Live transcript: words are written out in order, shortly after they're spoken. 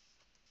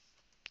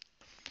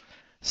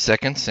2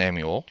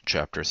 Samuel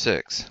chapter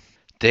 6.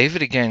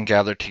 David again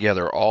gathered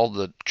together all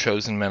the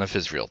chosen men of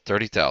Israel,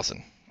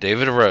 30,000.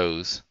 David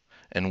arose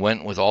and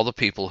went with all the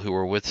people who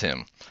were with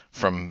him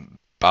from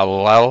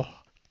Baalal,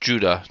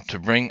 Judah, to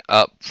bring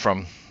up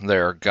from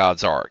there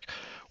God's ark,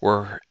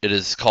 where it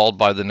is called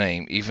by the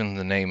name, even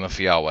the name of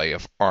Yahweh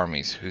of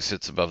armies, who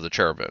sits above the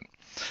cherubim.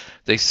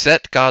 They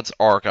set God's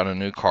ark on a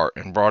new cart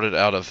and brought it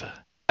out of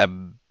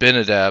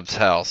Abinadab's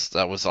house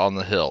that was on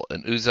the hill,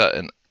 and Uzzah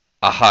and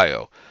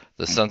Ahio,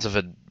 the sons of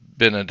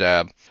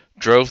Abinadab,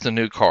 drove the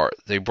new cart.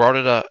 They brought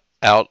it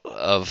out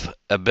of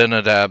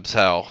Abinadab's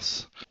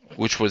house,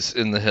 which was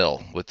in the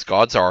hill, with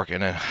God's ark,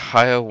 and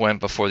Ahio went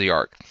before the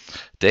ark.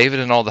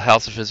 David and all the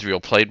house of Israel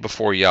played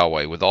before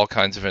Yahweh with all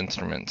kinds of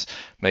instruments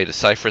made of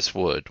cypress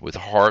wood, with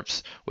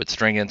harps, with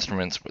string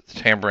instruments, with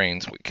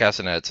tambourines, with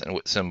castanets, and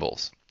with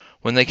cymbals.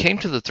 When they came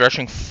to the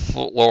threshing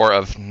floor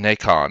of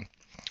Nacon,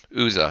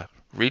 Uzzah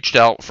reached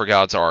out for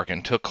God's ark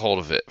and took hold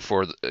of it,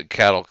 for the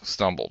cattle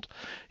stumbled.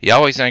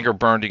 Yahweh's anger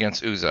burned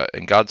against Uzzah,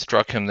 and God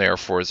struck him there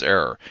for his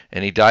error,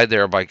 and he died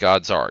there by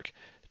God's ark.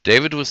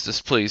 David was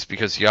displeased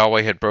because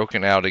Yahweh had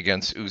broken out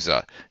against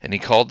Uzzah, and he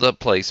called the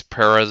place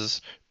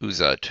Perez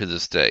Uzzah to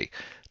this day.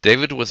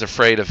 David was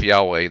afraid of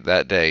Yahweh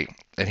that day,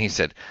 and he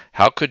said,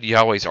 "How could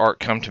Yahweh's ark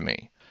come to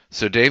me?"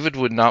 So David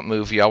would not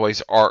move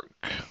Yahweh's ark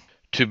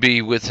to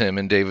be with him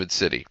in David's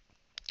city.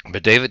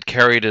 But David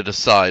carried it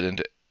aside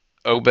into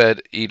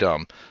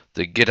Obed-Edom,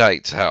 the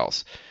Gittite's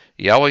house.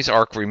 Yahweh's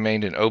ark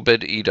remained in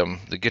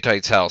Obed-Edom, the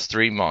Gittite's house,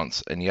 3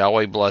 months, and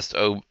Yahweh blessed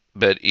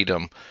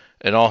Obed-Edom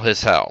and all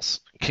his house.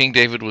 King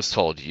David was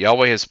told,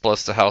 "Yahweh has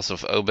blessed the house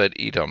of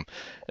Obed-Edom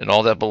and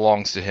all that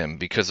belongs to him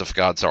because of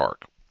God's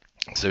ark."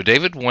 So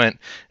David went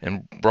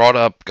and brought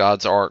up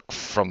God's ark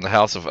from the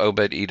house of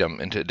Obed-Edom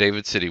into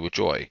David's city with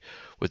joy.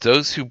 With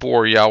those who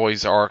bore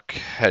Yahweh's ark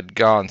had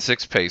gone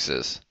 6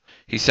 paces.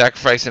 He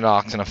sacrificed an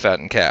ox and a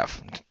fattened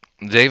calf.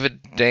 David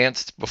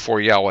danced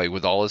before Yahweh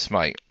with all his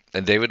might,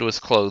 and David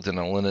was clothed in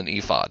a linen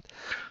ephod.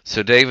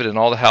 So David and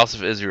all the house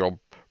of Israel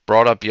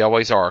brought up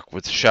Yahweh's ark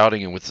with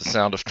shouting and with the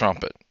sound of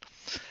trumpet.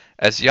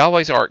 As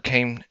Yahweh's ark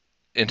came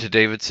into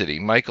David's city,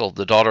 Michal,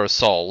 the daughter of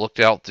Saul, looked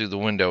out through the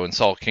window and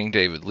saw King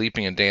David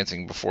leaping and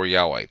dancing before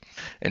Yahweh,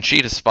 and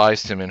she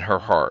despised him in her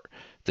heart.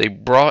 They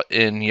brought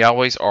in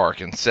Yahweh's ark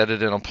and set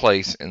it in a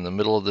place in the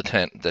middle of the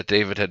tent that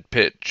David had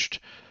pitched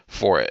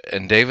for it,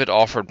 and David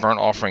offered burnt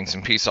offerings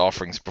and peace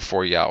offerings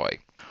before Yahweh.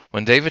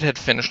 When David had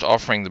finished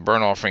offering the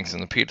burnt offerings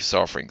and the peace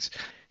offerings,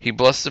 he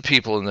blessed the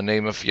people in the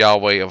name of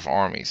Yahweh of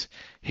armies.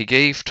 He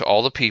gave to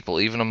all the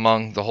people, even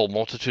among the whole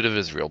multitude of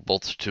Israel,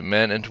 both to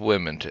men and to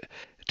women,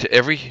 to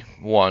every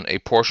one a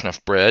portion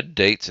of bread,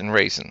 dates, and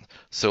raisins.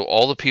 So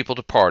all the people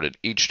departed,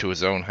 each to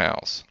his own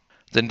house.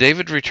 Then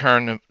David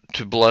returned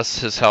to bless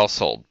his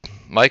household.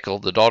 Michal,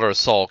 the daughter of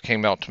Saul,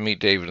 came out to meet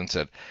David and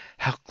said,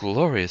 "How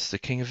glorious the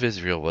king of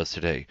Israel was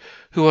today,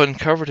 who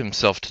uncovered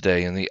himself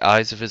today in the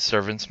eyes of his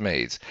servants'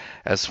 maids,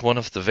 as one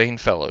of the vain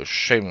fellows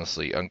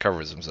shamelessly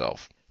uncovers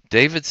himself."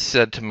 David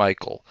said to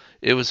Michal,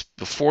 "It was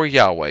before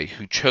Yahweh,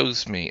 who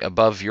chose me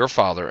above your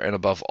father and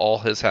above all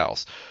his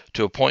house,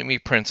 to appoint me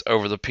prince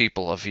over the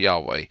people of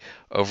Yahweh,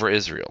 over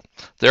Israel.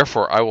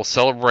 Therefore I will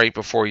celebrate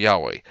before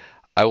Yahweh.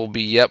 I will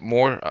be yet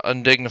more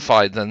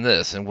undignified than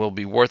this, and will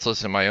be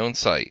worthless in my own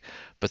sight,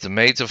 but the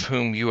maids of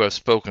whom you have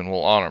spoken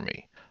will honor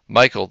me."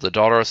 Michal, the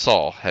daughter of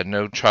Saul, had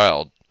no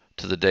child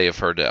to the day of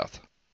her death.